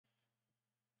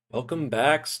Welcome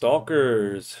back,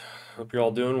 stalkers. Hope you're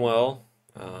all doing well.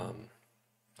 I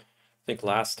think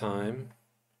last time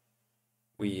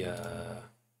we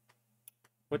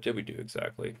what did we do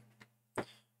exactly?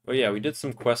 Oh yeah, we did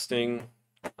some questing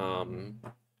um,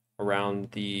 around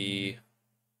I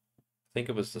think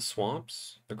it was the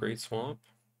swamps, the Great Swamp.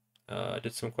 I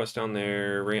did some quests down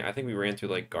there. I think we ran through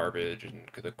like garbage and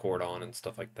the cordon and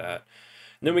stuff like that.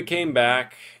 And then we came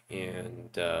back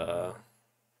and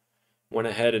went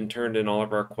ahead and turned in all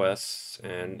of our quests,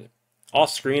 and off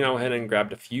screen I went ahead and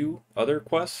grabbed a few other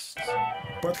quests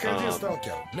from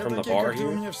the bar here,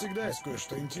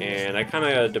 and I kind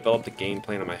of developed a game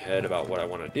plan in my head about what I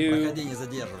want to do.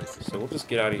 So we'll just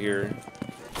get out of here,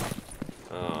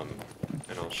 and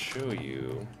I'll show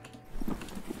you.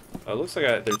 It looks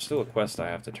like there's still a quest I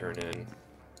have to turn in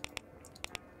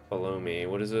below me.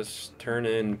 What is this? Turn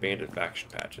in bandit faction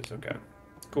patches. Okay,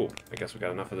 cool. I guess we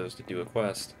got enough of those to do a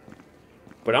quest.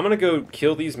 But I'm going to go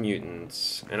kill these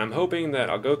mutants, and I'm hoping that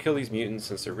I'll go kill these mutants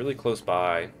since they're really close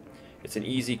by. It's an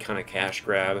easy kind of cash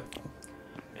grab.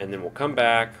 And then we'll come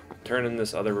back, turn in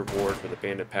this other reward for the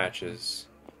bandit patches,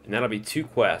 and that'll be 2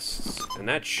 quests. And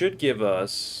that should give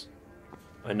us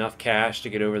enough cash to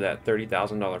get over that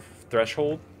 $30,000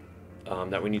 threshold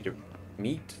that we need to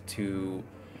meet to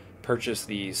purchase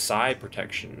the psi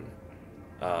protection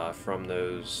from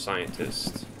those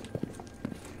scientists.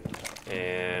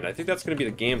 And I think that's going to be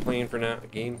the game plan for now.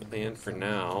 Let's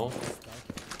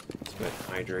go ahead and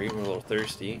hydrate. We're a little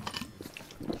thirsty.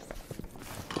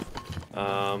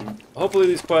 Hopefully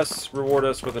these quests reward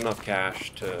us with enough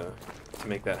cash to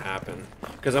make that happen.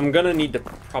 Because I'm going to need to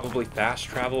probably fast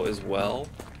travel as well.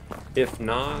 If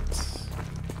not,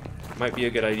 it might be a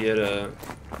good idea to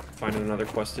find another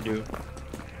quest to do.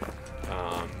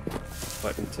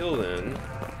 But until then,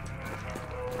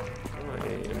 I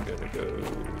am going to go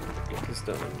get this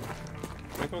done.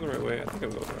 Am I going the right way? I think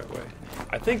I'm going the right way.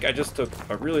 I think I just took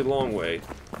a really long way.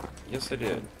 Yes, I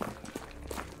did.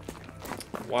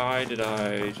 Why did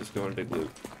I just go in a big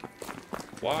loop?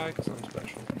 Why? Because I'm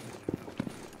special.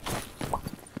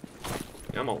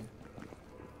 Come on.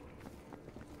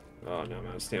 Oh, no, I'm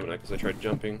out of stamina because I tried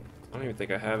jumping. I don't even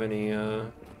think I have any, Yeah,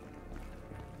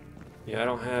 I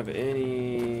don't have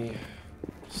any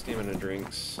stamina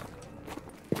drinks.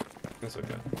 That's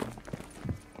okay.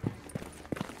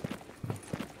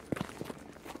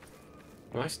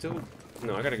 Am I still...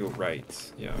 No, I gotta go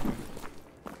right. Yeah, okay.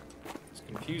 I was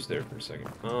confused there for a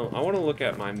second. I want to look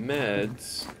at my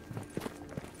meds. So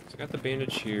I got the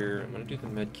bandage here. I'm gonna do the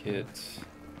med kit.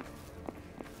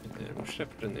 And then what should I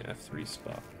put in the F3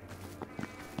 spot?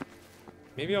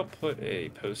 Maybe I'll put a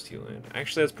post heal in.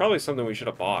 Actually, that's probably something we should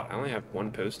have bought. I only have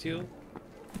 1 post heal.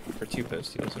 Or 2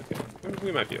 post heals, okay.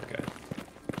 We might be okay.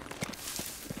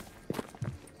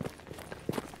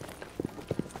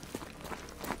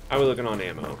 How are we looking on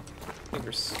ammo? I think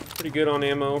we're pretty good on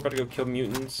ammo. We're about to go kill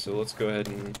mutants, so let's go ahead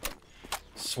and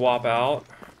swap out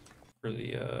for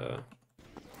the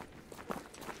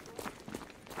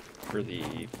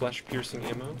flesh-piercing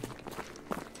ammo.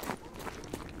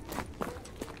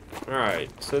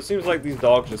 Alright, so it seems like these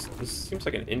dogs this seems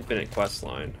like an infinite quest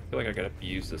line. I feel like I could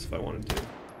abuse this if I wanted to.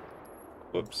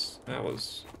 Whoops, that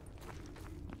was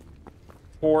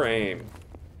poor aim.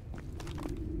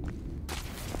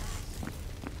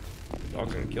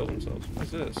 Dogs gonna kill themselves.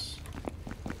 What's this?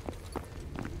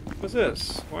 What's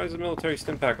this? Why is a military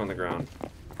stim pack on the ground?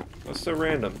 That's so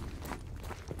random.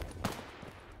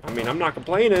 I mean, I'm not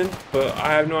complaining, but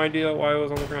I have no idea why it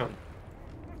was on the ground.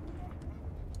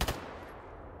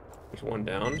 There's one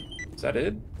down. Is that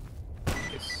it?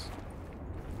 Yes.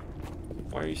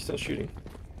 Why are you still shooting?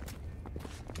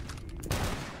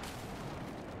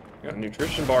 Got a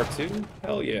nutrition bar too?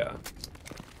 Hell yeah.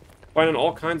 Finding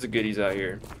all kinds of goodies out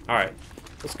here. Alright,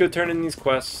 let's go turn in these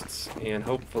quests, and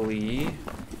hopefully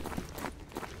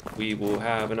we will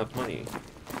have enough money.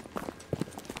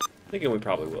 Thinking we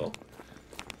probably will.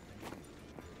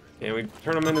 And we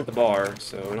turn them in at the bar,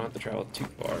 so we don't have to travel too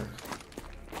far.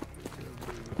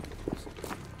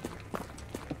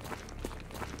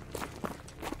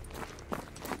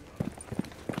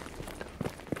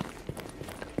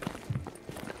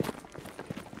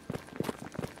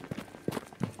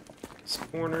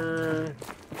 Corner,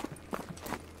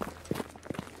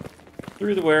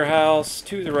 through the warehouse,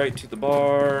 to the right to the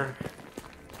bar.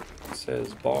 It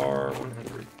says bar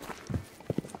 100.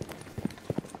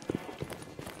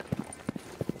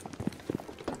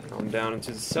 And on down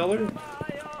into the cellar.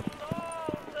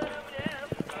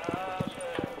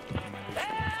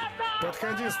 I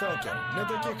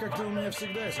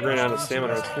ran out of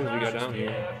stamina as soon as we got down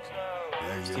here.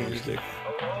 Steam music.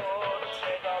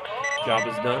 Job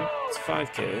is done. It's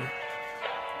 5K.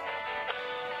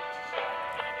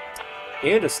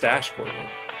 And a stash corner.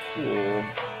 Cool.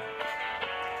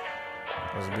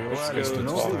 Let's go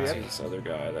talk to this other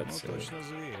guy. That's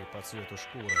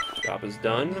job is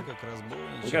done.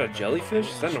 We got a jellyfish?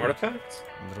 Is that an artifact?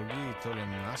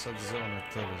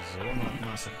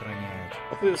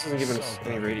 Hopefully this isn't giving us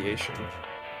any radiation.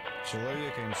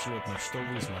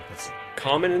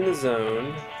 Common in the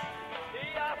zone.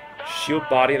 Shield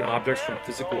body and objects from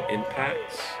physical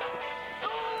impacts.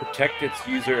 Protect its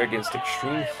user against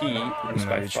extreme heat produced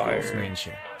by fire.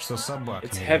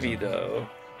 It's heavy though.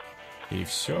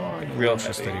 Real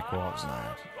heavy.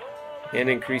 And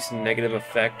increase the negative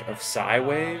effect of psi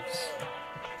waves.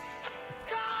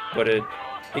 But it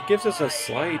gives us a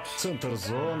slight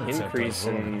increase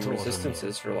in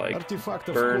resistances for like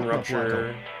burn,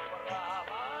 rupture,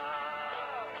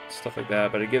 stuff like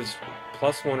that. But it gives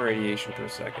 +1 radiation per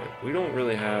second. We don't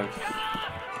really have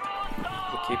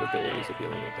the capabilities of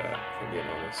dealing with that, if I'm being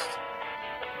honest.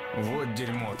 I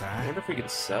wonder if we could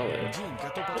sell it.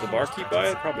 Will the barkeep buy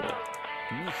it? Probably not.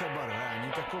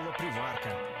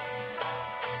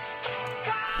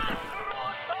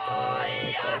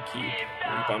 Barkeep.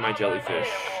 Buy my jellyfish.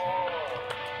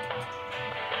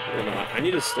 I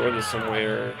need to store this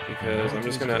somewhere because I'm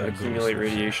just gonna accumulate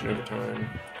radiation over time.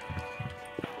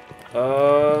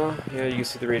 Yeah, you can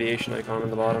see the radiation icon on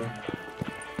the bottom.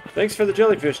 Thanks for the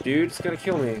jellyfish, dude. It's gonna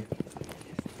kill me.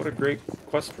 What a great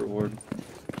quest reward.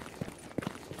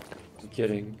 I'm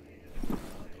kidding.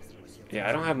 Yeah,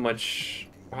 I don't have much.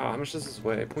 Wow, how much does this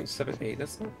weigh? 0.78.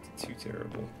 That's not too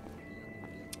terrible.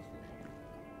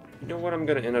 You know what I'm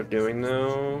gonna end up doing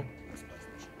though?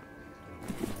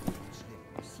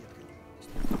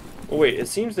 Oh wait, it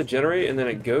seems to generate and then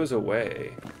it goes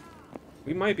away.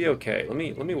 We might be okay. Let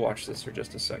me watch this for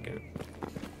just a second.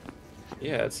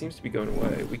 Yeah, it seems to be going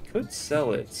away. We could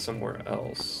sell it somewhere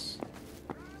else.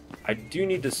 I do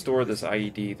need to store this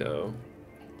IED though.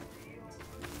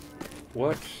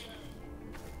 What?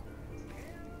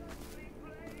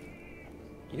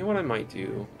 You know what I might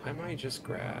do? I might just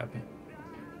grab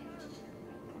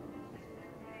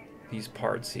these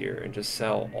parts here and just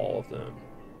sell all of them.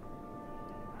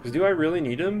 Because do I really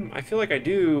need them? I feel like I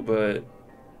do, but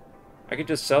I could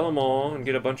just sell them all and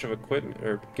get a bunch of equipment,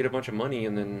 or get a bunch of money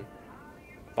and then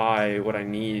buy what I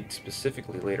need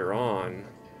specifically later on.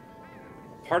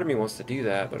 Part of me wants to do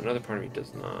that, but another part of me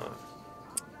does not.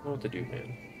 I don't know what to do,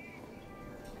 man.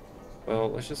 Well,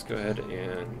 let's just go ahead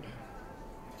and...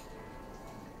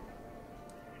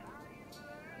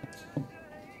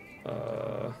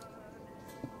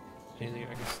 anything,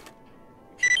 I guess.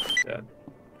 That.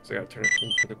 Because I gotta turn it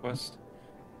in for the quest.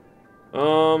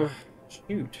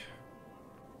 Shoot.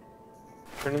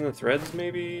 Turn in the threads,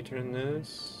 maybe? Turn in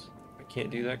this? I can't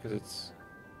do that because it's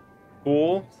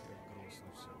cool.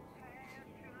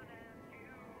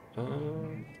 It's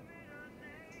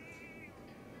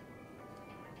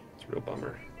a real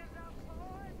bummer.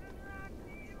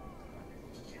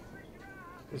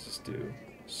 Let's just do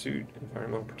suit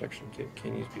environmental protection kit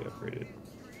can use be upgraded.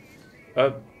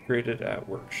 Upgraded at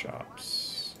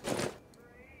workshops.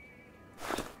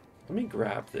 Let me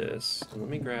grab this, and let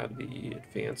me grab the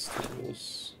advanced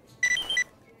tools.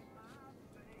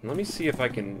 And let me see if I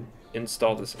can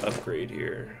install this upgrade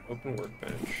here. Open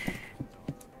workbench.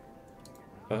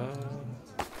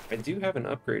 I do have an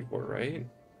upgrade for it, right?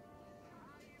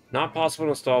 Not possible to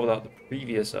install without the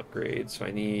previous upgrade, so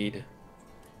I need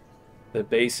the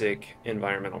basic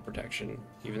environmental protection,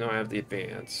 even though I have the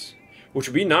advanced. Which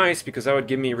would be nice, because that would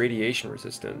give me radiation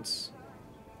resistance.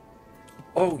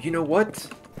 Oh, you know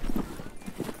what?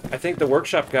 I think the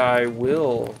workshop guy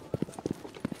will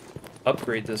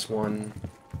upgrade this one.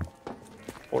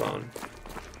 Hold on.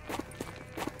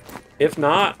 If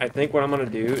not, I think what I'm going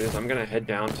to do is I'm going to head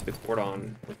down to the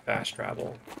cordon with fast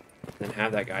travel. And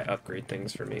have that guy upgrade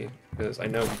things for me. Because I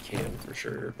know he can for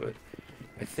sure, but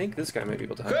I think this guy might be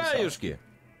able to help us out.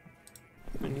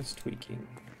 And it's tweaking.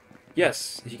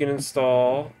 Yes, he can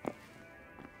install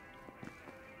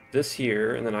this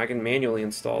here, and then I can manually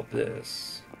install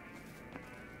this.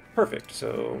 Perfect,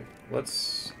 so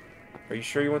let's... Are you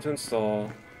sure you want to install?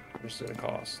 How much is it going to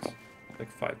cost? Like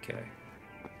 5K.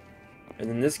 And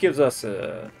then this gives us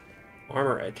a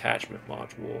armor attachment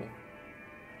module,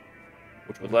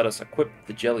 which would let us equip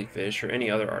the jellyfish or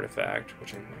any other artifact,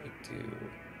 which I might do.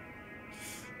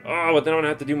 Oh, but then I'm going to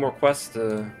have to do more quests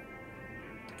to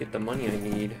get the money I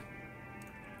need.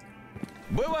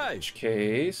 In which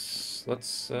case,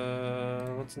 let's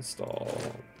install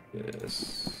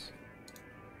this.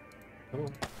 Come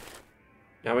on.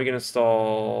 Now we can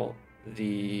install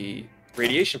the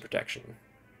radiation protection.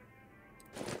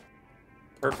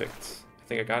 Perfect. I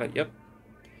think I got it. Yep.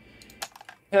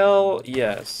 Hell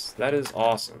yes. That is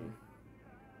awesome.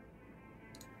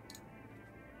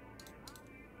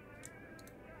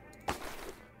 I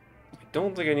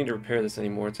don't think I need to repair this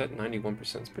anymore. It's at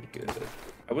 91%. It's pretty good.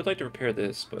 I would like to repair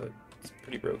this, but it's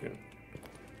pretty broken.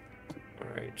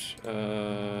 Alright.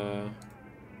 Let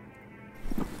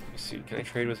me see. Can I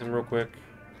trade with him real quick?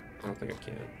 I don't think I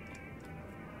can.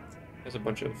 There's a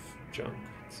bunch of junk,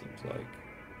 it seems like.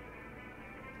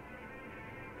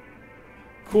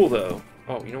 Cool, though.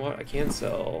 Oh, you know what? I can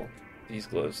sell these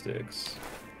glow sticks.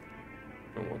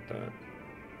 I don't want that.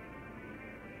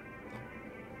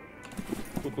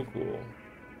 Cool, cool, cool.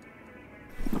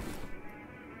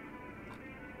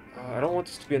 I don't want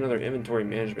this to be another inventory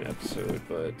management episode,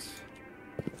 but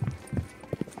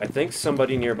I think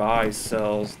somebody nearby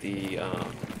sells the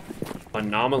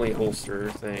anomaly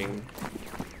holster thing.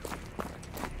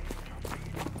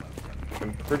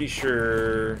 I'm pretty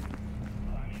sure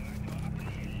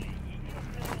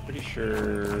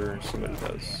somebody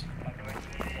does.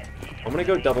 I'm gonna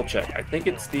go double check. I think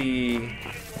it's the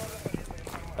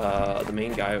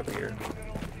main guy over here.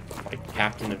 Like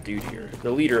captain of duty, or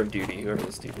the leader of duty, whoever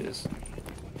this dude is.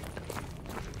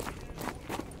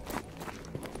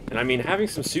 And I mean, having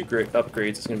some suit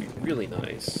upgrades is going to be really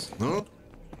nice. Huh?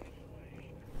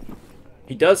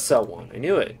 He does sell one. I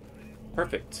knew it.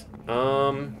 Perfect.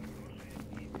 What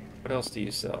else do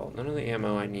you sell? None of the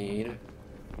ammo I need.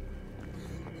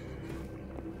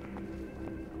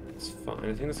 It's fine.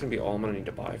 I think that's going to be all I'm going to need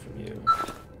to buy from you.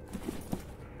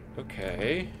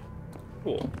 Okay.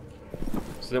 Cool.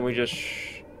 So then we just...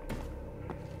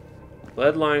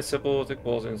 lead line, simple, thick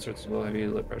balls, inserts, low, heavy,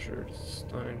 lead pressure,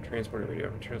 stun, transporting radio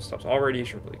material, stops all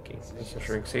radiation from leaking,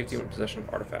 ensuring safety when possession of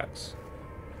artifacts.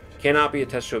 Cannot be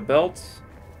attached to a belt,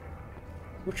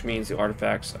 which means the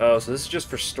artifacts... oh, so this is just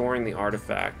for storing the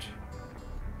artifact.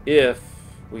 If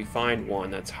we find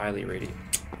one that's highly radiated.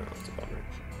 Oh, that's a bummer.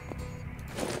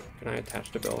 Can I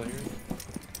attach the belt here?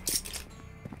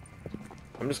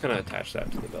 I'm just going to attach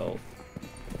that to the belt.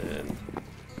 And,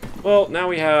 well, now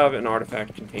we have an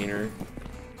artifact container.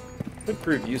 Could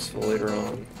prove useful later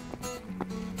on.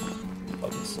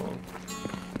 Love this song.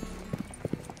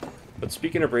 But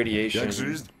speaking of radiation,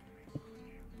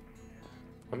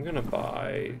 I'm going to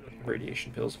buy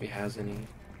radiation pills if he has any.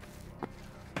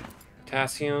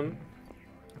 Potassium.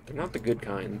 They're not the good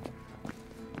kind,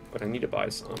 but I need to buy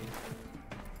some.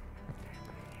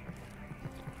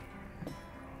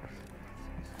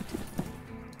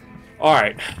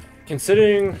 Alright,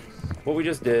 considering what we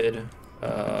just did,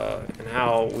 and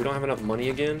how we don't have enough money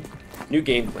again, new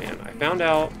game plan. I found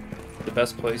out the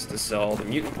best place to sell the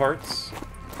mutant parts,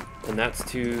 and that's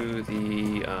to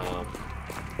the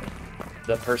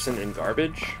person in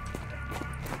garbage.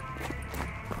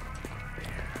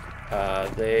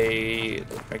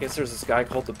 I guess there's this guy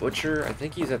called the Butcher. I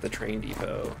think he's at the train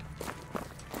depot.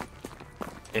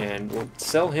 And we'll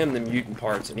sell him the mutant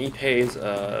parts, and he pays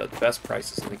the best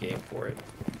prices in the game for it.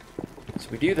 So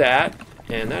we do that,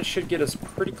 and that should get us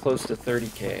pretty close to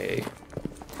 30k.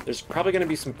 There's probably going to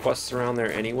be some quests around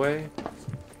there anyway.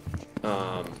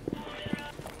 So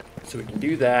we can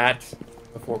do that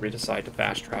before we decide to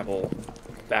fast travel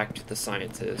back to the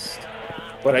scientist.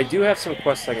 But I do have some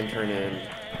quests I can turn in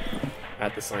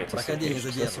at the scientist location,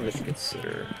 so that's something to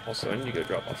consider. Also, I need to go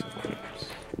drop off some items.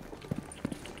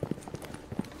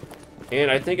 And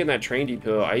I think in that train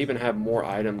depot, I even have more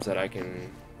items that I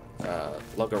can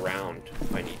lug around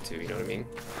if I need to, you know what I mean?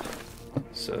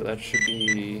 So that should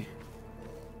be...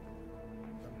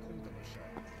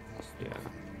 yeah.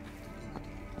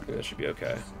 I think that should be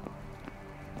okay.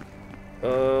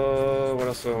 What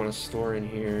else do I want to store in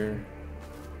here?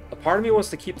 A part of me wants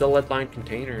to keep the lead line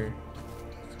container.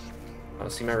 Oh,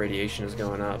 see, my radiation is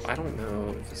going up. I don't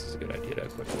know if this is a good idea to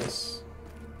equip this.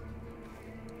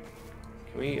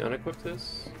 Can we unequip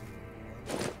this?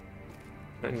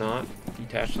 Can I not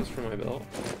detach this from my belt?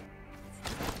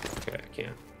 Okay, I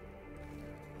can.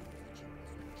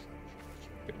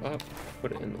 Go up,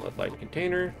 put it in the lead line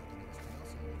container.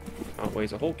 It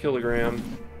weighs a whole kilogram.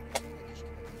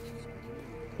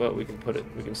 But we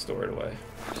can store it away.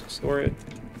 So store it.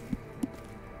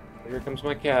 Here comes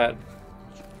my cat.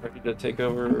 Ready to take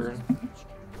over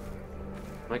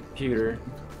my computer.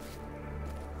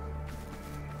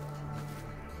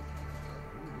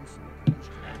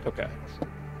 Okay.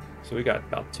 So we got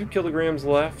about 2 kilograms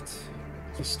left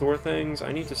to store things.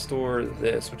 I need to store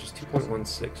this, which is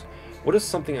 2.16. What is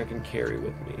something I can carry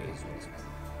with me?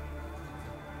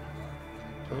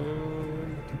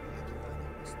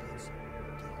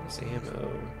 This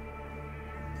ammo.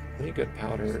 Any good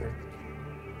powder?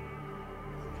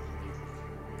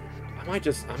 I might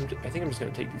just, I think I'm just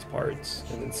gonna take these parts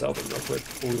and then sell them real quick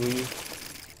before we leave.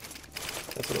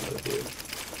 That's what I'm gonna do.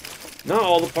 Not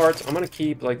all the parts. I'm gonna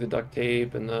keep like the duct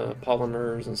tape and the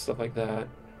polymers and stuff like that,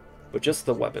 but just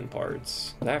the weapon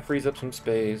parts. That frees up some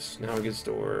space. Now we can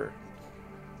store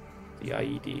the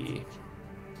IED.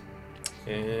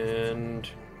 And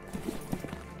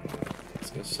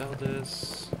let's go sell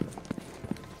this.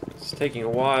 It's taking a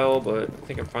while, but I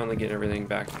think I'm finally getting everything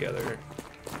back together.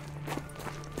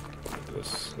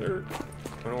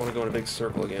 I don't want to go in a big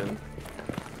circle again.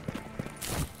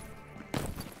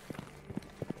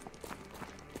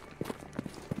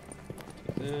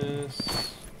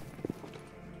 This.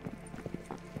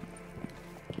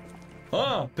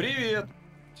 А, привет!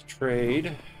 To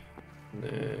trade. And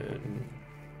then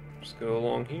just go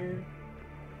along here.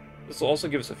 This will also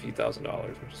give us a few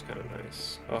 $1,000s, which is kind of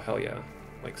nice. Oh, hell yeah.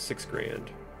 Like 6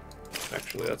 grand.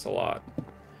 Actually, that's a lot.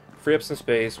 Free up some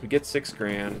space. We get 6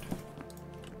 grand.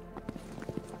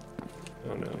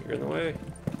 Oh no, you're in the way.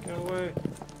 Get out of the way.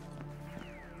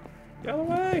 Get out of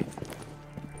the way!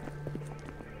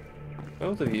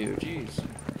 Both of you, jeez.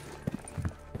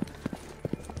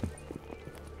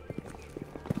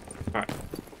 Alright.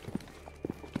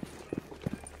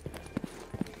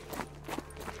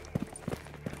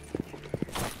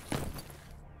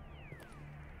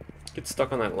 Get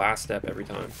stuck on that last step every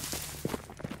time.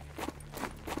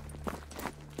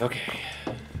 Okay.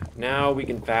 Now we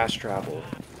can fast travel.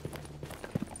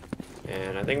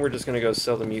 And I think we're just gonna go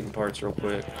sell the mutant parts real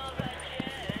quick.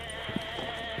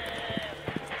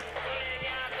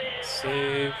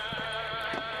 Save.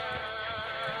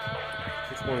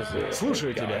 Which one is the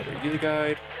Слушаю тебя. Are you the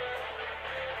guide?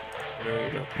 No,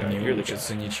 you're not the guide. Не You're the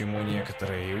учатся guide. ничему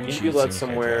некоторые, You need to учиться be не led хотят.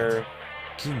 somewhere.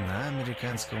 Кино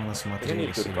американского I think I need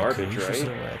насмотрелись, to go или to garbage, крышу right?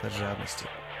 срывает от жадности.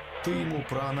 Ты ему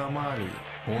про аномалии,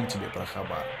 он тебе про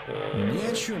хабар. Ни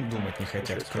о чем думать не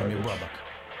хотят, кроме бабок,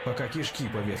 пока кишки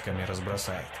по ветками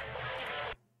разбросает.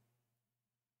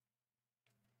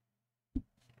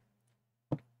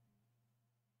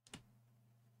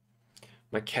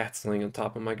 My cat's laying on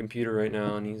top of my computer right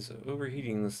now, and he's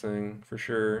overheating this thing, for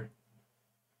sure.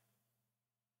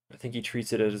 I think he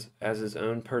treats it as his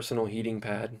own personal heating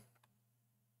pad.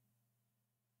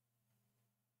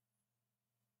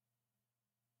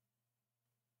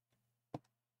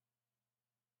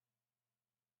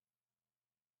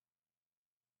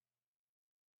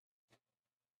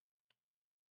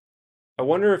 I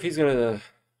wonder if he's gonna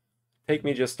take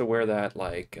me just to wear that,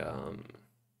 like,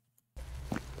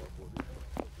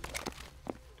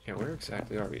 yeah, where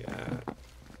exactly are we at?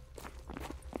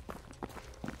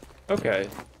 Okay,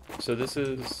 so this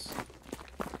is...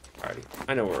 Alrighty,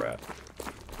 I know where we're at.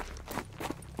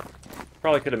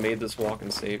 Probably could have made this walk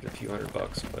and saved a few $100,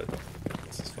 but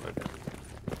this is fine.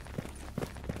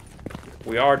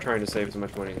 We are trying to save as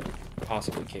much money as we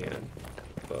possibly can,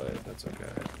 but that's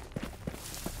okay.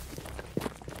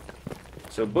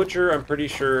 So Butcher, I'm pretty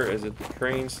sure, is at the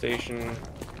train station,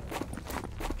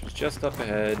 which is just up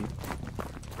ahead.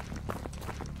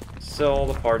 Sell all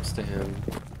the parts to him.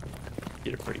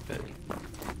 Get a pretty penny.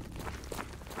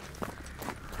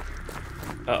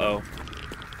 Uh-oh.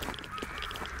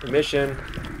 Emission.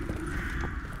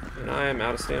 And I am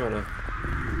out of stamina.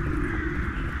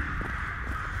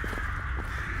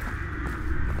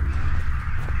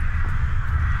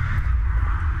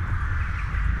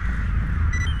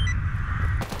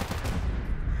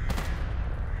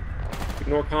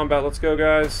 Ignore combat, let's go,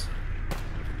 guys.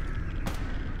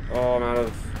 Oh, I'm out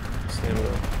of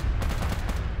stamina.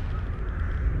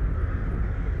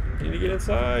 Need to get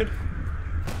inside.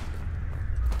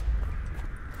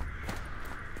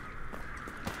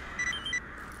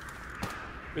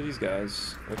 Who are these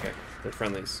guys? Okay, they're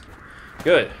friendlies.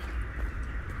 Good.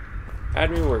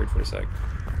 Had me worried for a sec.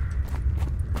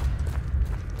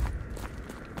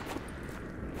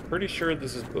 Pretty sure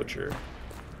this is Butcher.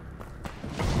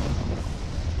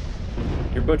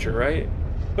 You're Butcher, right?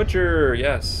 Butcher,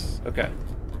 yes. Okay.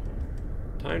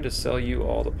 Time to sell you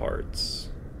all the parts.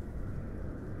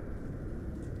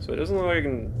 So it doesn't look like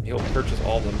he'll purchase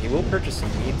all of them. He will purchase some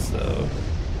meats, though.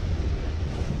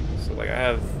 So, like, I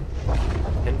have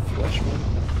 10 fleshmen.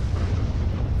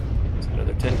 It's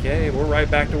another 10k. We're right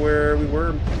back to where we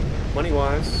were,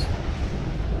 money-wise.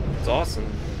 It's awesome.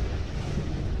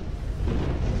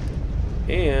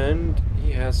 And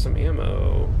he has some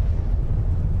ammo.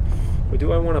 But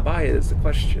do I want to buy it is the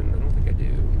question. I don't think I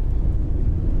do.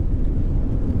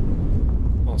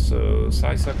 Also,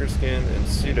 Psysucker skin and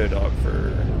pseudo dog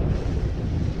fur.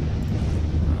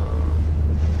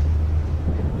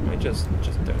 I might just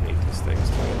donate these things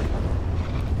to him.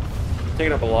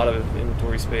 Taking up a lot of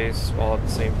inventory space while at the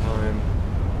same time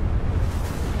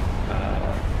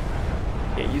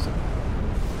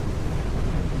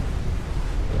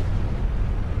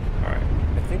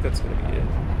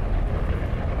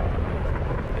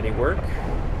may work.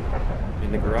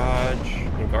 In the garage,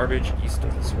 in garbage, east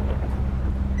of the swamp.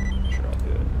 Sure, I'll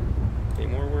do it. Any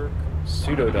more work?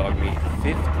 Pseudo dog meat,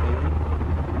 15.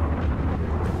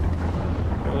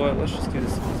 You know what? Let's just do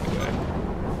this the easy way.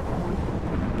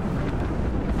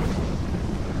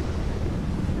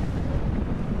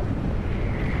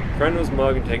 Friend was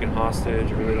mugged and taken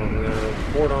hostage. I really don't know.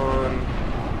 Port on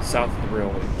south of the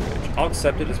railway bridge. I'll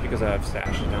accept it just because I have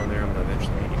stashes down there. I'm gonna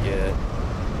eventually need to get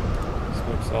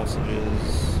smoked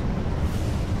sausages.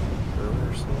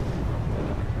 Burgers.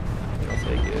 I'll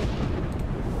take it.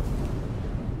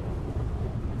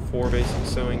 4 basic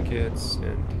sewing kits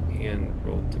and hand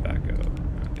rolled tobacco.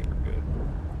 I think we're good.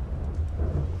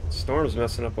 Storm's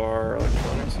messing up our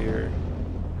electronics here.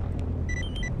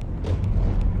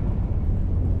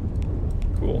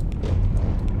 Cool.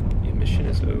 The emission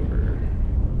is over.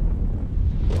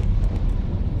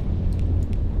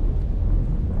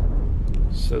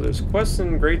 So there's quests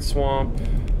in Great Swamp,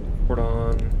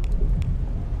 Cordon.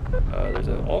 There's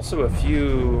also a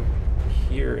few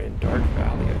here in Dark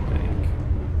Valley, I think.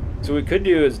 So what we could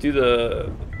do is do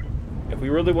the... If we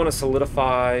really want to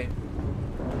solidify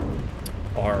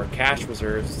our cash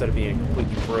reserves instead of being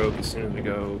completely broke as soon as we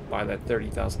go buy that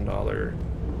 $30,000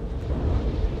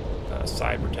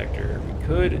 side protector, we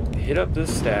could hit up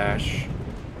this stash,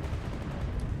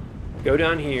 go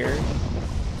down here,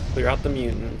 clear out the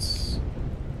mutants,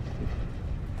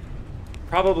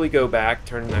 probably go back,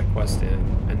 turn that quest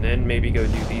in, and then maybe go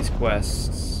do these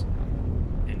quests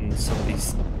in some of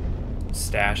these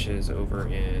stashes over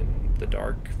in the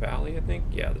Dark Valley, I think?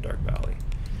 Yeah, the Dark Valley.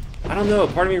 I don't know,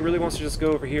 part of me really wants to just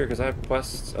go over here because I have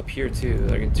quests up here too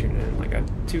that I can turn in. Like I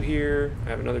have 2 here, I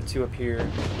have another 2 up here.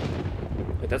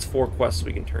 Like that's 4 quests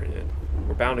we can turn in.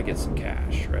 We're bound to get some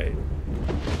cash, right?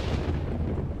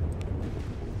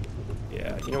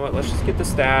 Yeah, you know what? Let's just get the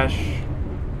stash.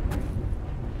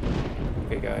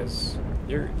 Okay, guys,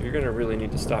 you're gonna really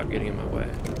need to stop getting in my way,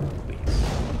 please.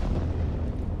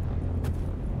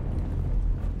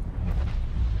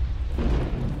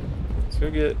 Let's go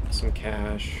get some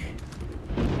cash.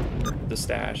 The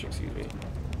stash, excuse me.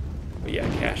 But yeah,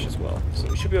 cash as well. So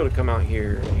we should be able to come out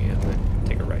here and then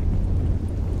take a right.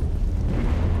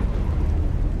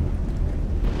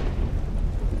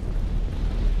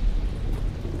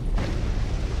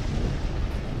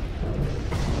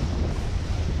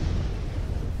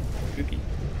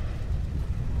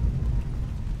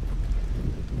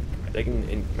 They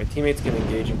can, my teammates can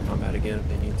engage in combat again if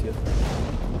they need to.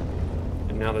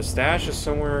 And now the stash is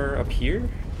somewhere up here,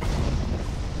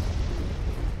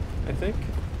 I think.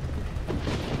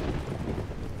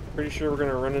 Pretty sure we're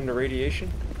gonna run into radiation.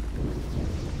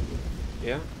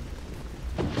 Yeah.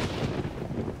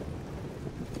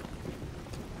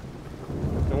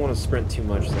 Don't want to sprint too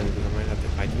much then, because I might have to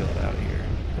hightail it out of here.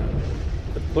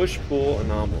 The push-pull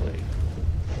anomaly.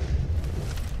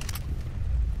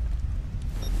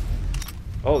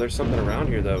 Oh, there's something around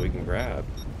here though we can grab.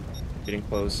 Getting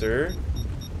closer.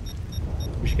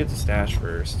 We should get the stash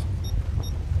first.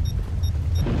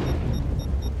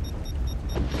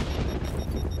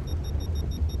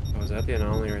 Oh, is that the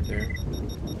anomaly right there?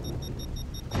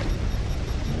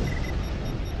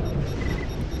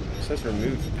 It says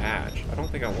remove patch. I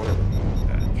don't think I want to remove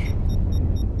patch.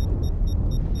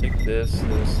 Take this.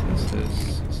 This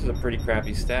is a pretty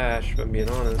crappy stash, if I'm being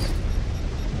honest.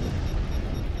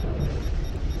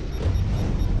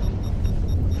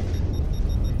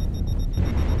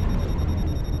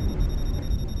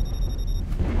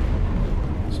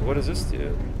 What does this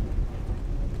do?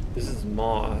 This is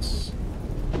moss.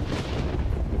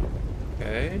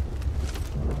 Okay.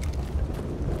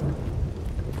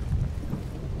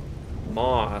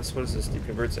 Moss, what does this do?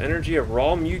 Converts energy of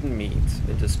raw mutant meat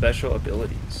into special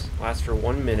abilities. Lasts for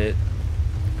 1 minute.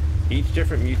 Each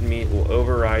different mutant meat will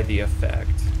override the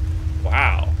effect.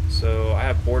 Wow. So I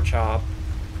have boar chop,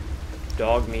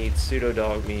 dog meat, pseudo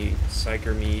dog meat,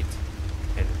 psyker meat,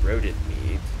 and rodent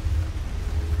meat.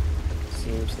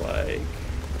 Seems like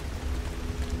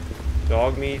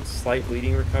dog meat, slight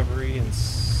bleeding recovery, and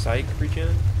psych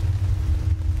regen.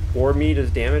 Boar meat is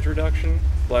damage reduction.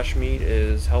 Flesh meat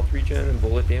is health regen and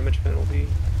bullet damage penalty.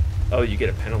 Oh, you get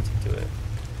a penalty to it.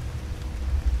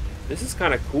 This is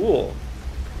kind of cool.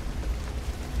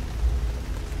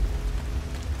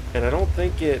 And I don't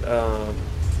think it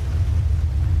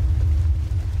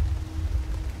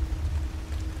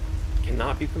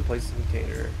cannot be placed in a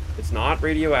container. It's not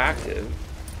radioactive.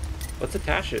 Let's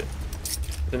attach it.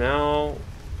 So now,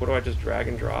 what do I just drag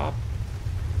and drop?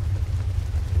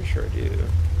 Pretty sure I do.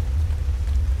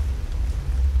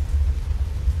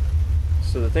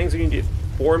 So the things we need to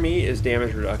Boar meat is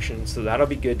damage reduction, so that'll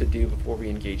be good to do before we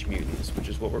engage mutants, which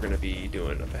is what we're going to be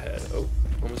doing up ahead. Oh,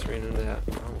 almost ran into that.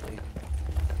 Probably.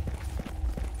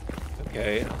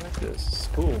 Okay, I like this. It's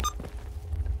cool.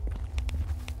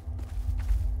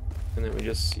 And then we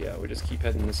just keep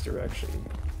heading this direction.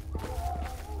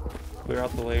 Clear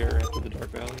out the layer after the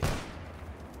Dark Valley.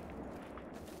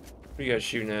 What are you guys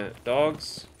shooting at?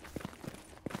 Dogs?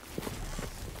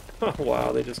 Oh,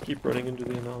 wow, they just keep running into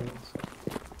the anomalies.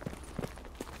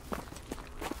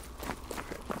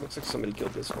 Okay, looks like somebody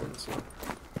killed this one, so...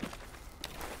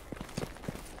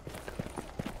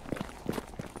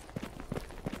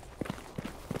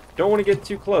 Don't want to get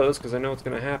too close, because I know what's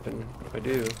going to happen if I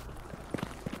do.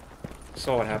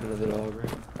 Saw what happened to the dog,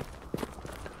 right?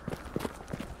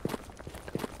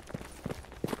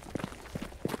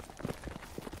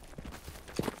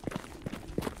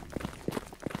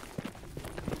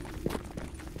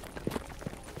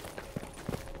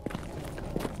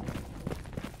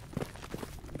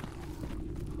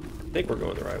 I think we're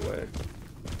going the right way.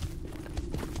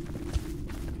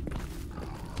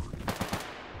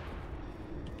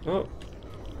 Oh,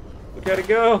 we gotta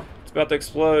go. It's about to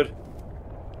explode.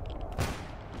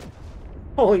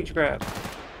 Holy crap.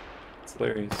 It's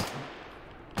hilarious.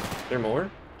 Is there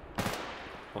more? Oh,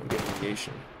 I'm getting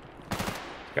negation. There's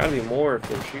gotta be more if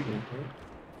they're shooting, right?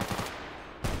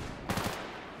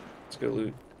 Let's go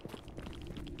loot.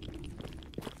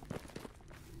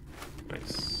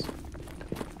 Nice.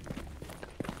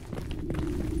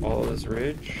 Follow this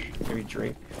ridge. Maybe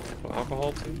drink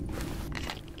alcohol too.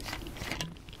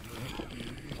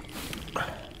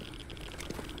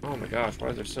 Oh my gosh, why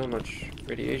is there so much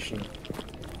radiation?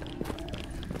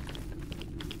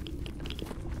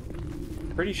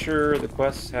 Pretty sure the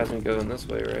quest has me going this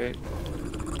way, right?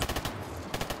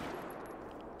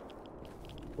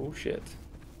 Oh shit.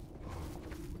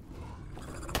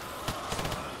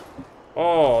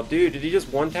 Oh, dude, did he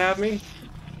just one-tap me?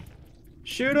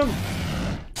 Shoot him!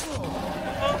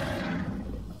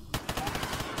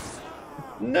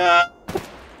 No!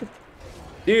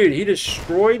 Dude, he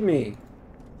destroyed me.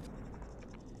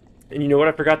 And you know what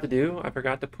I forgot to do? I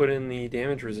forgot to put in the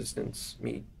damage resistance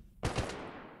meat.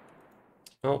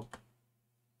 Oh.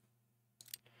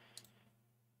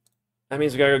 That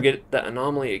means we gotta go get that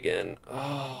anomaly again.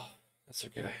 Oh, that's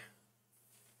okay.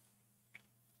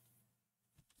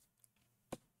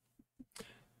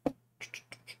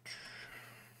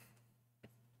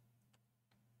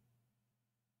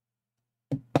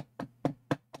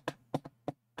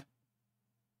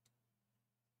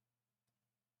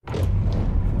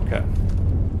 Okay.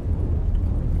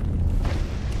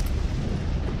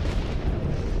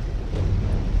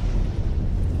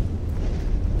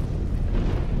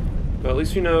 But at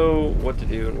least we know what to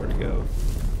do and where to go.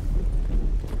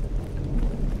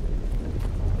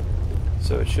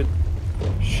 So it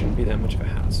shouldn't be that much of a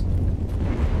hassle.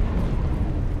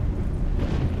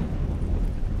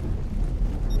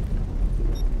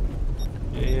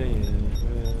 Yeah.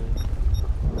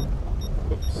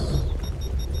 Oops.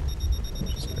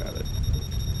 Just grab it.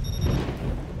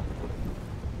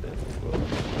 Then we'll go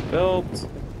belt.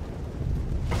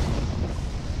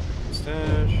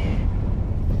 Stash.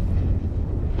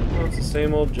 Oh, it's the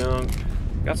same old junk.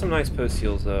 Got some nice post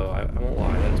heals though, I won't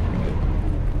lie, that's pretty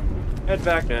good. Head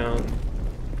back down.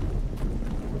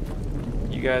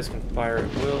 You guys can fire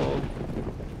at will.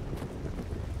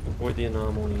 Avoid the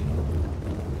anomaly.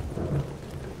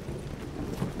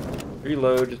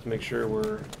 Reload just to make sure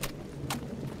we're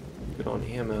good on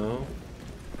ammo.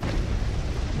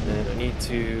 And then I need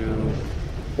to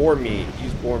boar meat.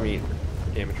 Use boar meat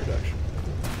for damage reduction.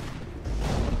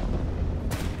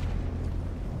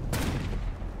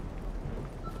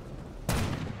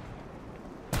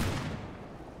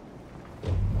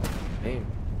 Damn.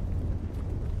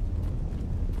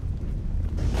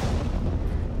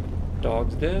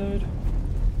 Dog's dead.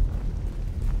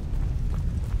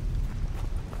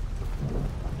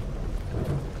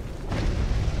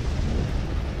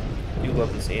 You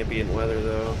love this ambient weather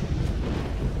though.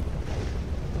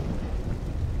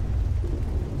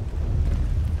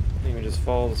 Maybe just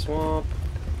follow the swamp.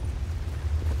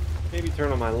 Maybe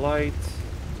turn on my light.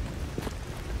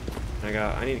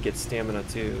 I need to get stamina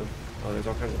too. Oh, there's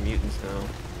all kinds of mutants now.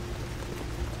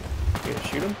 You gonna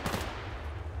shoot them?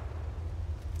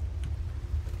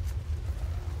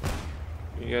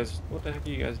 You guys, what the heck are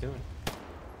you guys doing?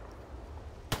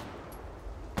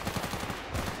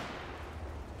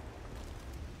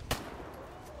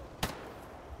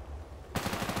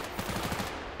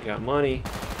 You got money.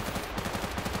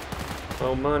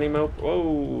 Oh, money,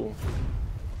 whoa.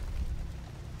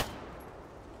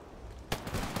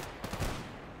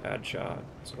 Bad shot.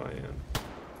 That's what I am.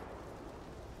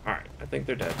 I think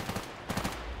they're dead.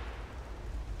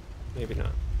 Maybe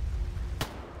not.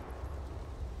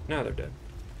 Now they're dead.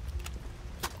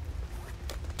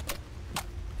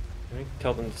 Can I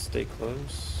tell them to stay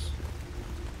close?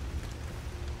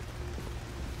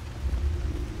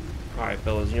 Alright,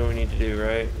 fellas, you know what we need to do,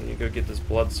 right? We need to go get this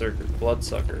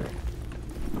bloodsucker.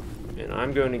 And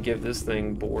I'm going to give this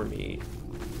thing boar meat.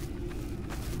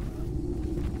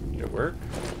 Did it work?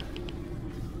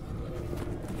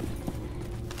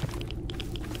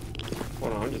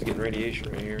 Hold on, I'm just getting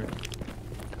radiation right here.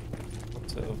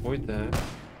 So avoid that.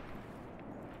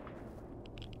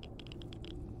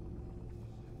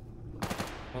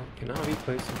 Well, cannot be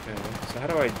placed. Okay, so how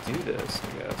do I do this,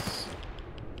 I guess?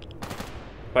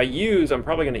 If I use, I'm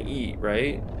probably going to eat,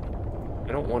 right?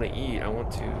 I don't want to eat. I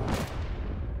want to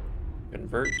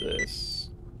convert this.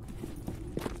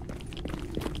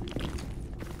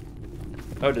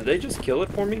 Oh, did they just kill it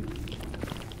for me?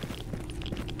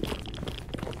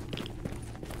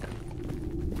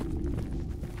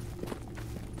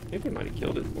 Maybe they might have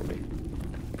killed it for me.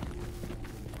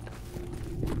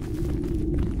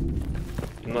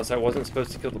 Unless I wasn't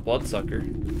supposed to kill the bloodsucker.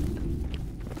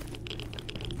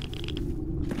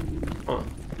 Huh.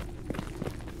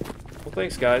 Well,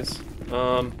 thanks, guys.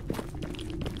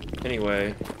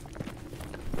 Anyway.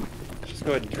 Let's just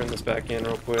go ahead and turn this back in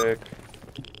real quick.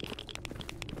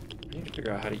 I need to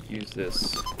figure out how to use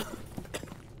this.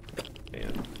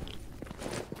 Man.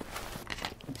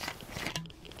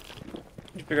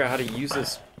 I need to figure out how to use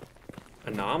this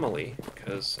anomaly,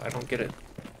 because I don't get it.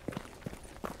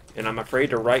 And I'm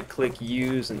afraid to right-click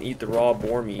use and eat the raw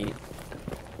boar meat.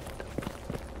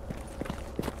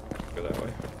 Go that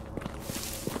way.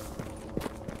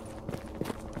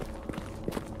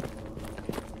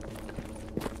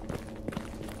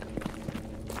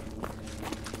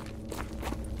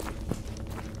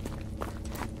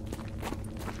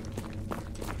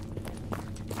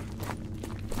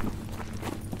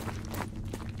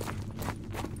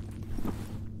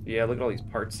 Yeah, look at all these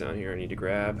parts down here I need to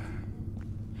grab.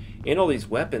 And all these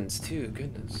weapons, too.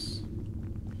 Goodness.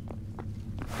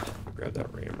 Grab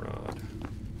that ramrod.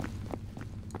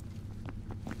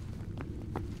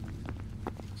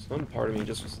 Some part of me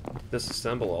just was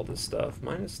disassemble all this stuff.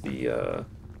 Minus the,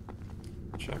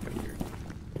 shotgun here.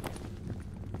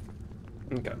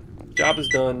 Okay. Job is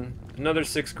done. Another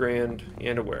 $6 grand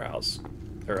and a warehouse.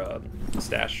 Or a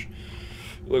stash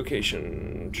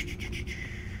location.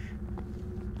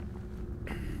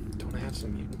 Don't I have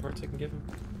some mutant parts I can give him?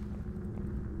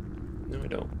 No, I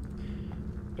don't.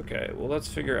 Okay, well, let's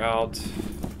figure out...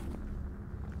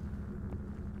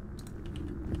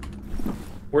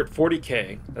 We're at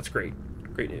 40K. That's great.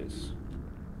 Great news.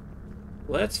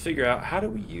 Let's figure out how do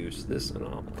we use this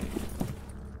anomaly.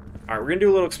 Alright, we're going to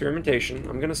do a little experimentation.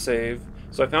 I'm going to save.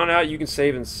 So I found out you can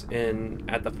save in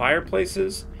at the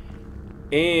fireplaces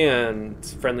and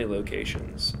friendly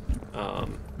locations.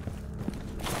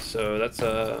 So that's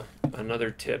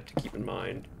another tip to keep in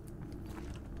mind.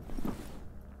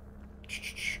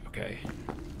 Okay,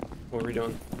 what are we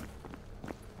doing?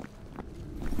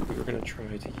 We were gonna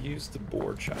try to use the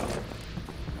boar child.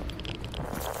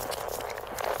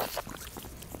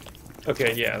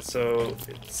 Okay, yeah, so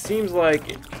it seems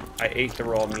like I ate the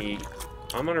raw meat.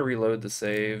 I'm gonna reload the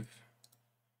save.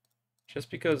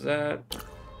 Just because that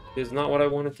is not what I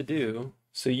wanted to do.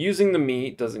 So using the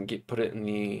meat doesn't put it in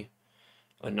the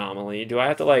anomaly. Do I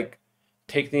have to, like,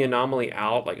 take the anomaly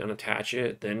out, like unattach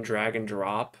it, then drag and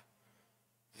drop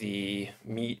the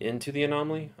meat into the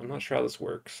anomaly? I'm not sure how this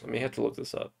works. I may have to look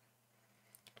this up.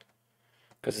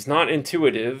 Because it's not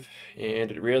intuitive, and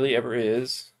it rarely ever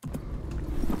is.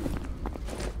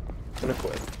 I'm gonna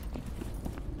quit.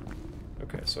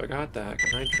 Okay, so I got that.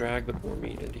 Can I drag the boar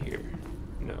meat into here?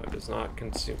 No, it does not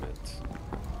consume it.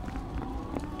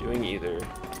 Doing either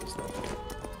is nothing.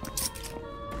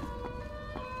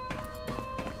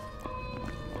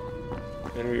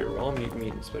 And we are raw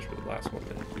meat, especially the last one.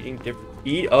 Eating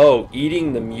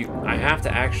the mutant. I have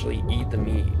to actually eat the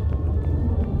meat.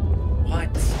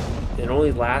 What? It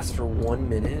only lasts for 1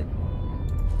 minute?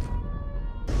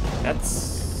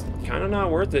 That's kind of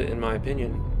not worth it, in my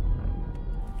opinion.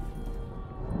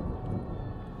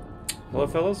 Hello,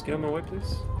 fellas. Get out of my way,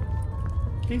 please.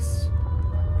 Please.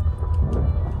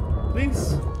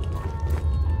 Please.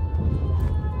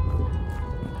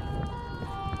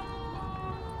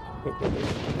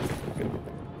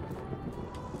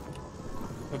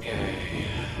 Okay.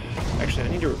 Actually, I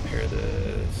need to repair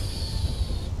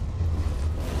this.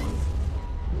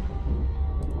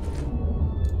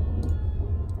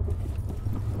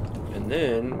 And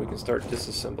then we can start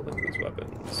disassembling these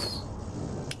weapons.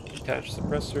 Detach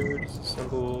suppressor,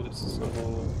 disassemble,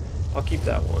 disassemble. I'll keep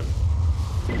that one.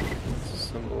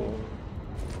 Symbol.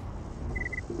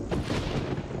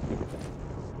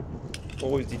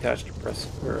 Always detach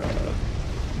suppressor.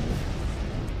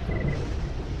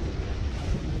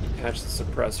 Detach the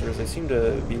suppressors. They seem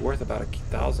to be worth about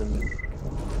 1,000.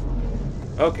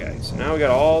 Okay, so now we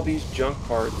got all these junk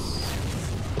parts.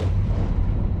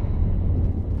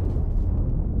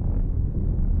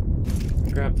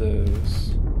 Grab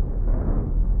those.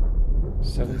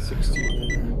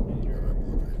 716.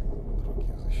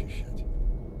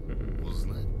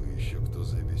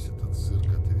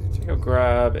 I think I'll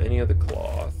grab any of the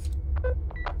cloth.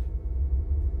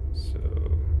 So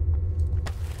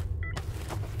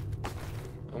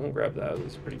I won't grab that.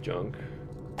 It's pretty junk.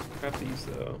 Grab these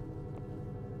though.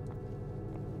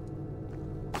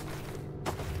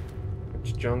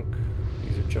 It's junk.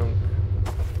 These are junk.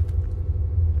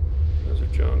 Those are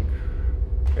junk.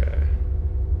 Okay.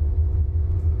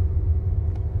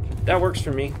 That works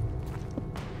for me.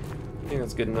 I think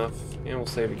that's good enough. And we'll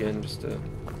save again just to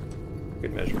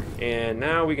good measure. And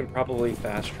now we can probably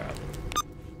fast travel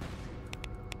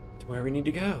to where we need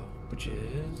to go, which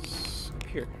is up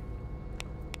here.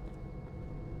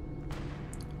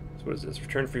 So what is this?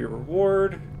 Return for your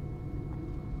reward.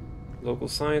 Local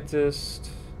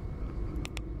scientist.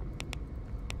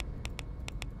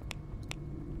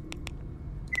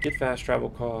 Get fast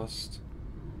travel cost.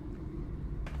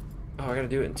 Oh, I gotta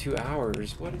do it in 2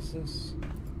 hours. What is this?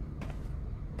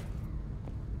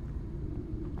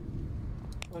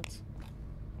 What?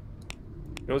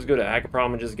 You can always go to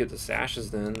Agroprom and just get the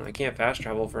stashes then. I can't fast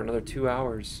travel for another 2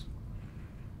 hours.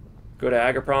 Go to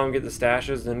Agroprom, get the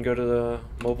stashes, then go to the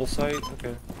mobile site?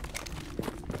 Okay.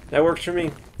 That works for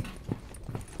me.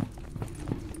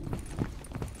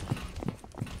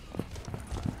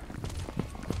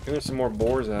 I think there's some more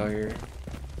boars out here.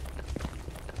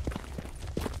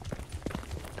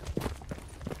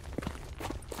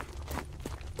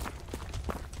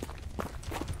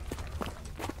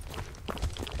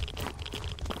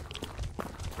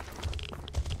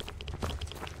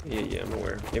 Yeah, I'm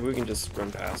aware. Maybe we can just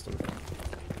run past them.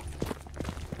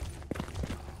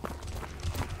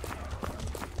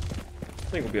 I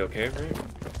think we'll be okay, right?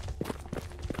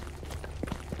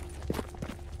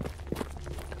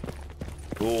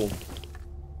 Cool.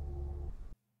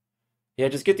 Yeah,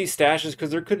 just get these stashes, because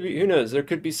there could be, who knows, there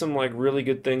could be some, like, really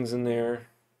good things in there.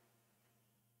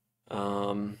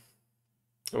 And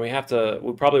we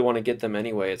probably want to get them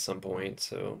anyway at some point,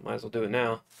 so might as well do it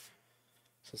now,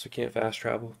 since we can't fast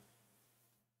travel.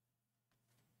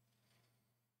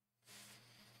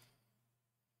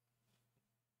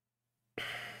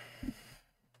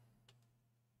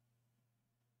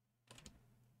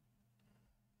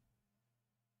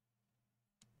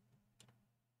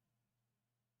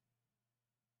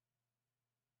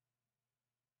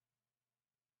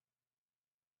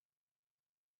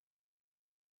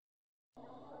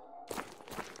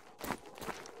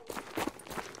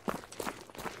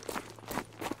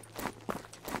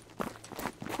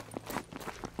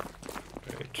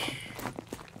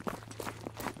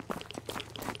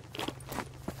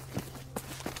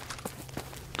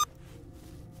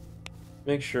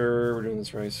 Make sure we're doing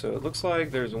this right. So it looks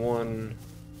like there's one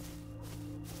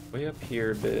way up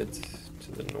here a bit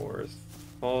to the north.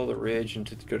 Follow the ridge and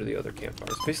to go to the other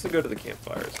campfires. Basically go to the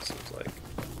campfires, it seems like.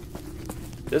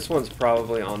 This one's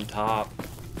probably on top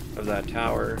of that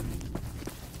tower.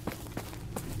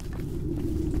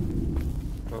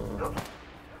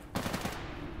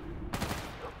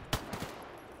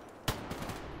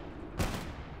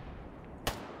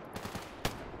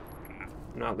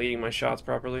 I'm not leading my shots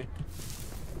properly.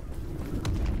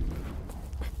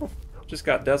 Just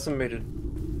got decimated.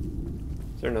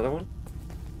 Is there another one?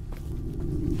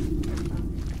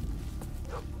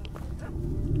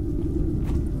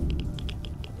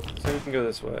 So we can go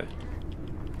this way.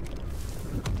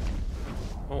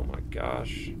 Oh my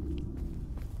gosh.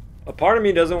 A part of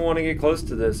me doesn't want to get close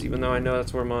to this, even though I know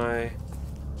that's where my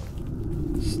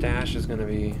stash is going to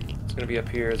be. It's going to be up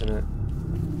here, isn't it?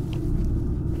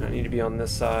 And I need to be on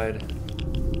this side.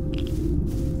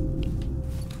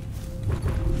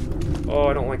 Oh,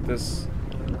 I don't like this.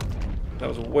 That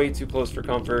was way too close for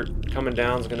comfort. Coming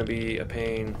down is going to be a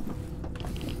pain.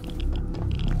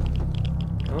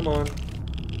 Come on.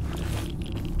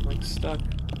 I'm like stuck.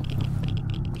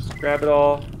 Just grab it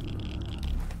all.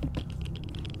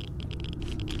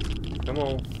 Come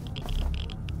on.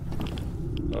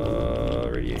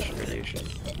 Radiation.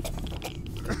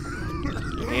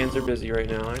 Your hands are busy right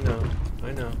now.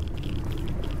 I know.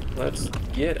 Let's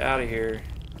get out of here.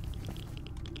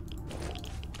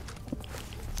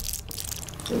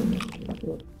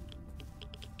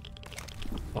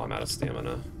 Oh, I'm out of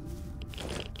stamina.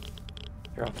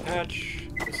 Here, I'll patch.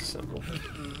 Disassemble.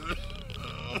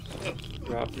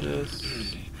 Drop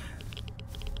this.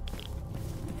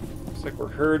 Looks like we're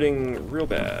hurting real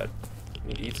bad.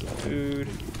 Need to eat some food.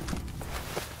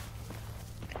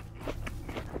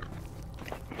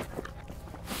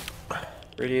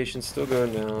 Radiation's still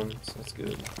going down, so that's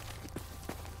good.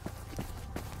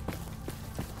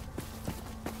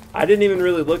 I didn't even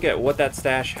really look at what that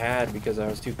stash had because I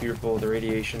was too fearful of the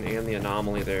radiation and the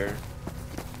anomaly there.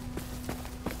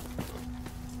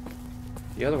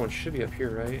 The other one should be up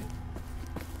here, right?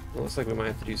 Well, looks like we might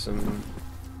have to do some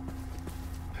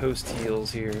post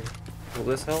heals here. Will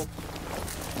this help?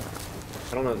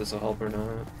 I don't know if this will help or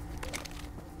not.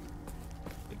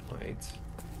 It might.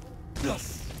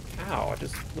 Ow, I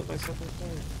just lit myself on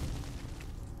fire.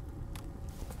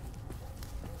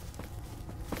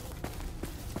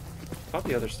 I thought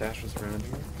the other stash was around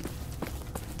here.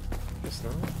 Guess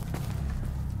not.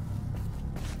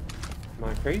 Am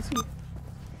I crazy?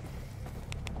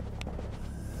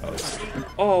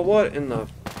 Oh, what in the...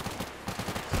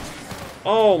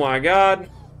 Oh my god!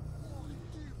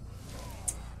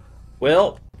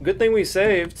 Well, good thing we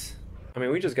saved. I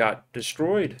mean, we just got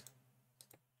destroyed.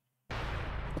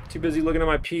 Too busy looking at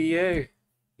my PEA.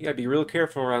 You gotta be real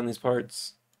careful around these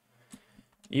parts.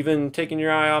 Even taking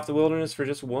your eye off the wilderness for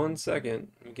just 1 second,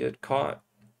 you get caught.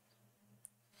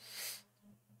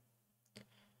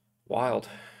 Wild.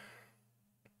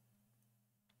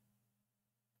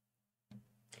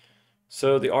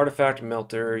 So the artifact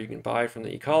melter you can buy from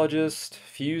the ecologist.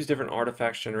 Fuse different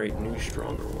artifacts, generate new,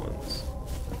 stronger ones.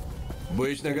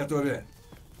 Быть наготове.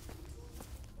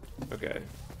 Okay,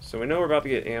 so we know we're about to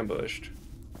get ambushed.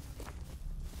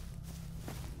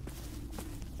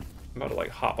 I'm about to like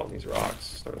hop on these rocks,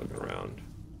 start looking around.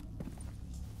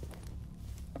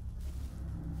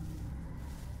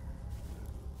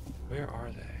 Where are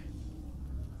they?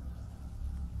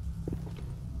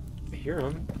 I hear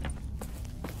them.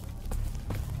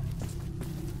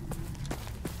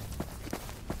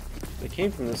 They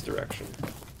came from this direction,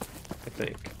 I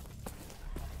think.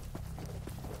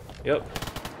 Yep.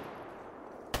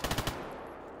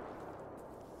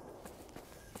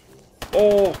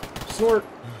 Oh, snort!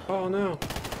 Oh no!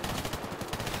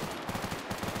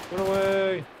 Run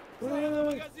away! Run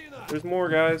away! There's more,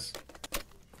 guys.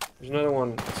 There's another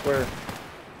one, I swear.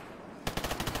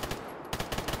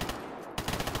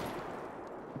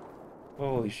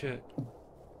 Holy shit.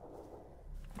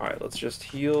 Alright, let's just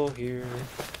heal here.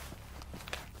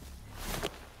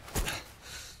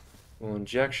 Well,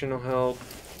 injection will help.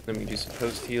 Then we can do some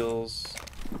post heals.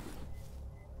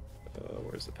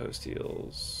 Where's the post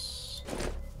heals?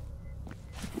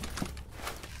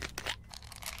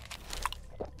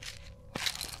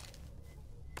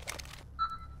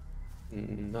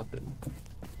 Nothing.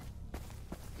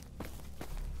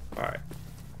 Alright.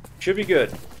 Should be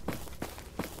good. I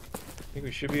think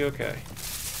we should be okay.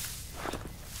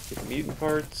 Get the mutant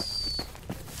parts.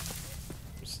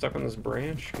 I'm stuck on this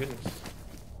branch. Goodness.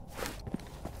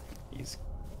 These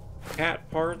cat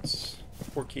parts.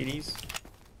 Poor kitties.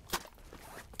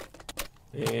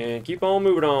 And keep on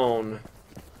moving on.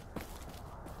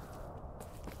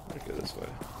 I'm gonna go this way.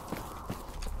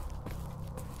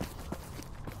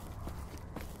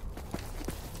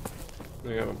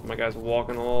 My guy's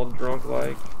walking all drunk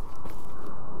like.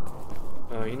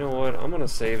 You know what? I'm gonna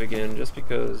save again just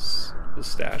because the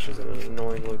stash is in an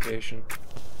annoying location.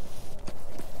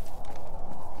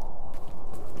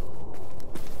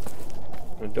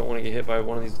 I don't want to get hit by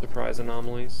one of these surprise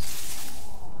anomalies.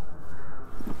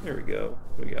 There we go.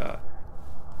 What we got?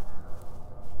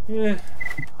 Yeah,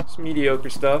 some mediocre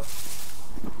stuff.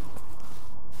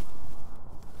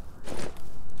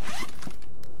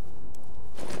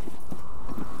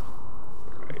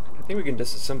 I think we can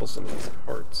disassemble some of these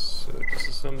parts. So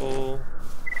disassemble.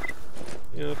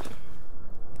 Yep.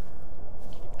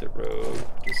 Keep the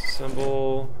rope.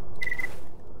 Disassemble.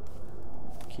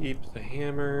 Keep the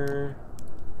hammer.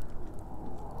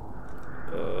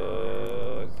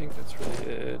 I think that's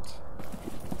really it.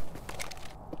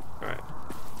 Alright.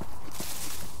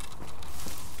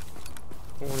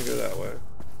 I want to go that way.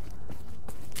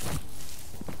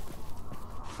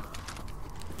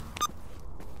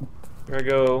 Here I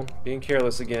go, being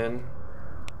careless again.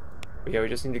 But yeah, we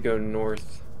just need to go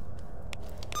north.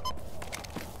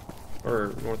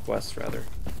 Or northwest, rather.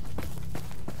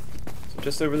 So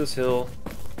just over this hill,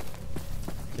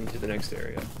 into the next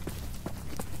area.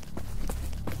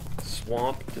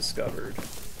 Swamp discovered.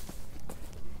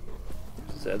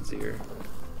 Zed's here.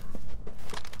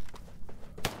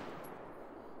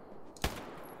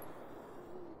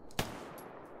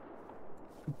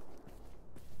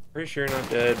 Pretty sure you're not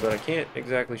dead, but I can't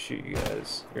exactly shoot you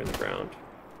guys. You're in the ground.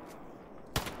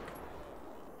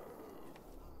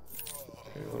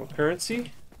 Okay, a little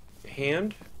currency.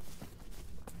 Hand.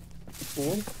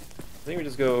 Cool. I think we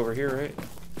just go over here, right?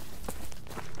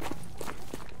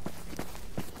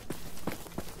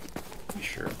 Be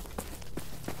sure.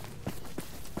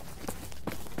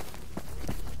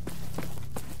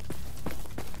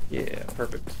 Yeah,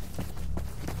 perfect.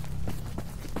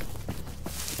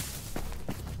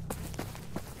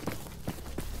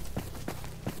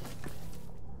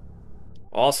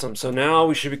 Awesome. So now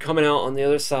we should be coming out on the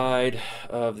other side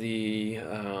of the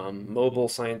mobile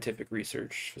scientific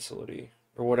research facility,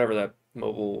 or whatever that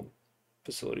mobile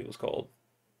facility was called.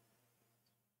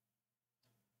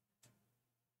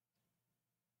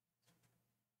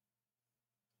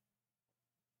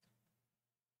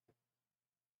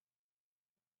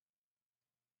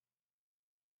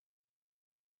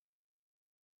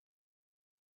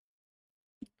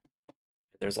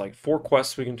 There's like 4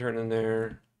 quests we can turn in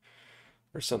there,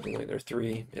 or something like there.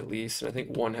 3 at least, and I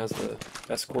think 1 has the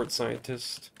escort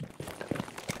scientist.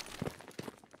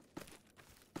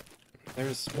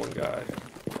 There's one guy.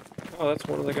 Oh, that's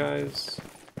one of the guys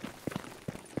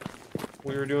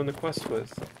we were doing the quest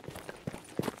with.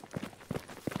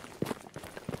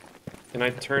 Can I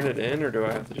turn it in, or do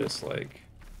I have to just like...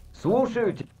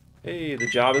 Hey, the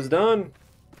job is done.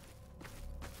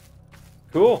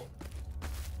 Cool.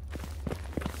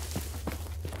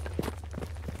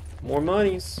 More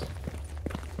monies.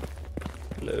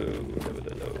 Hello, hello,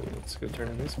 hello. Let's go turn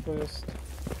in this quest.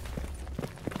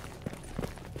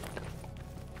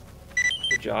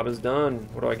 The job is done.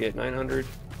 What do I get? 900.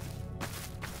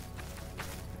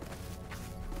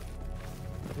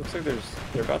 Looks like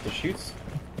they're about to shoot.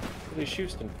 What are they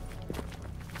shooting?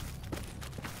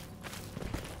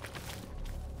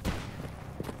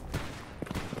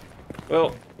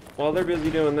 Well, while they're busy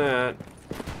doing that,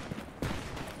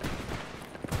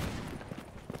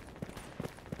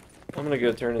 I'm gonna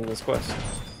go turn in this quest.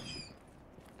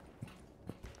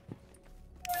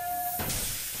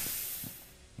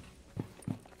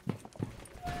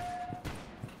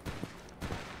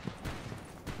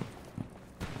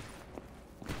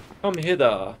 Come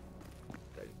hither.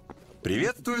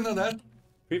 Приветствую, Нана.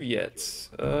 Привет.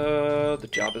 The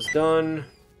job is done.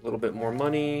 A little bit more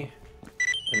money.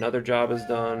 Another job is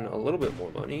done. A little bit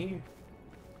more money.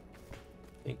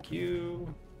 Thank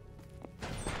you.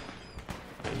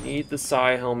 I need the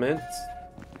psi helmet.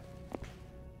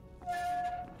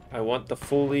 I want the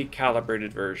fully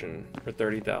calibrated version for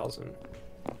 30,000.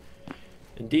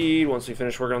 Indeed, once we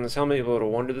finish working on this helmet, you'll be able to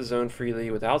wander the zone freely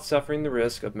without suffering the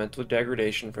risk of mental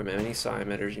degradation from any psi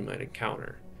emitters you might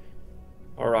encounter.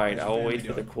 Alright, I will wait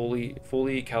for the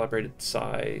fully calibrated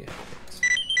psi.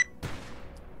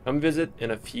 Come visit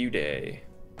in a few days.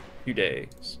 Few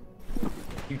days.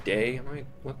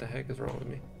 What the heck is wrong with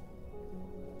me?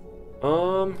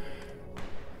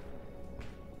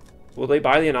 Will they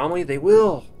buy the anomaly? They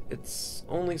will! It's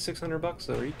only 600 bucks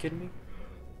though, are you kidding me?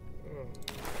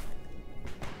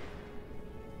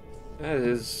 That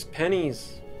is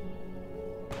pennies.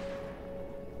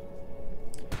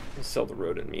 Let's sell the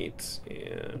rodent meat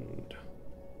and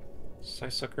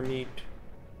sucker meat.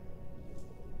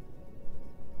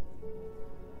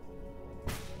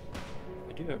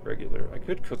 I do have regular. I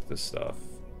could cook this stuff,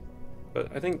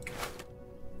 but I think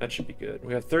that should be good.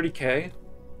 We have 30k.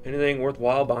 Anything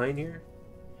worthwhile buying here?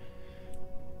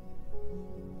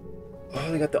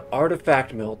 Oh, they got the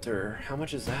artifact melter. How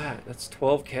much is that? That's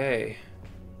 12k.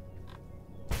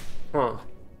 Huh.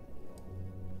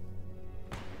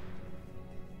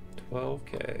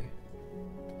 12k.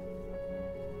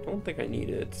 Don't think I need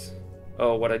it.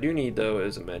 Oh, what I do need though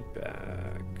is a med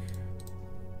pack.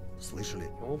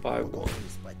 I'll buy one.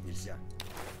 I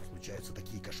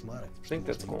think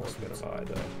that's all I'm gonna buy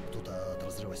though.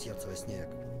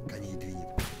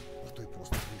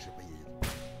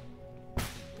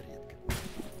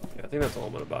 Yeah, I think that's all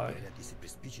I'm gonna buy.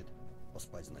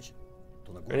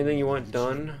 Anything you want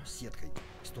done?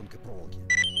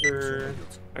 Sure.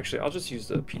 Actually, I'll just use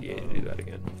the PDA to do that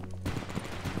again.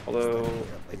 Although,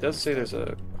 it does say there's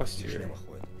a quest here.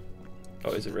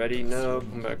 Oh, is it ready? No,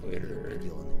 come back later.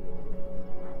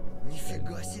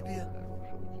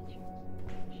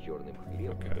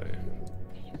 Okay.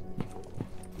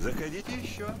 Заходите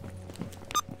еще.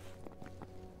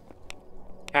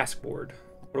 Task board.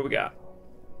 What do we got?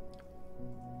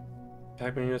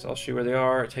 Attack units, I'll shoot where they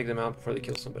are, take them out before they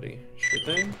kill somebody. Sure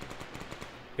thing.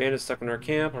 Bandits stuck in our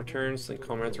camp, our turn, sling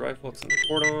comrade's rifle, let's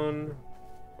report on.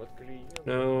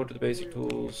 No, to the basic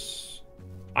tools.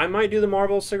 I might do the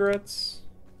Marvel cigarettes.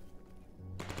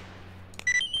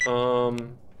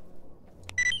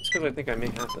 Just because I think I may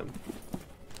have them.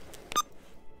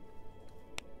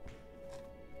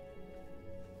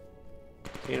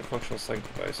 Gain a functional psych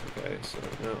device. Okay, so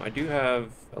no, I do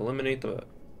have eliminate the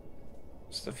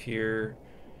stuff here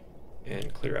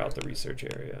and clear out the research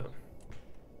area.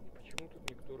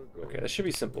 Okay, that should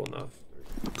be simple enough.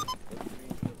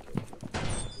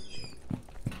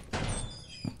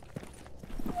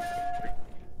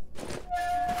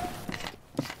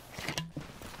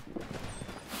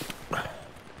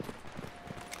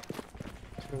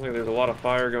 Seems like there's a lot of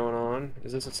fire going on.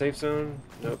 Is this a safe zone?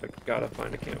 Nope, I gotta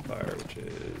find a campfire, which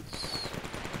is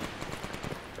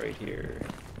right here.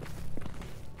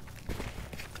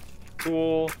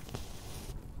 Cool.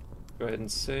 Go ahead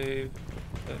and save.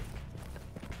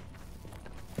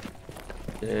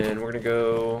 And we're gonna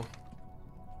go.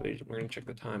 We're gonna check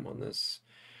the time on this.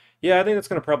 Yeah, I think that's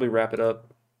gonna probably wrap it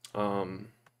up. And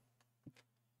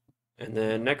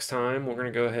then next time we're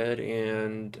gonna go ahead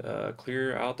and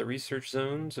clear out the research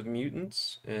zones of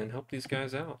mutants and help these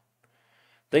guys out.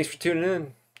 Thanks for tuning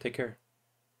in. Take care.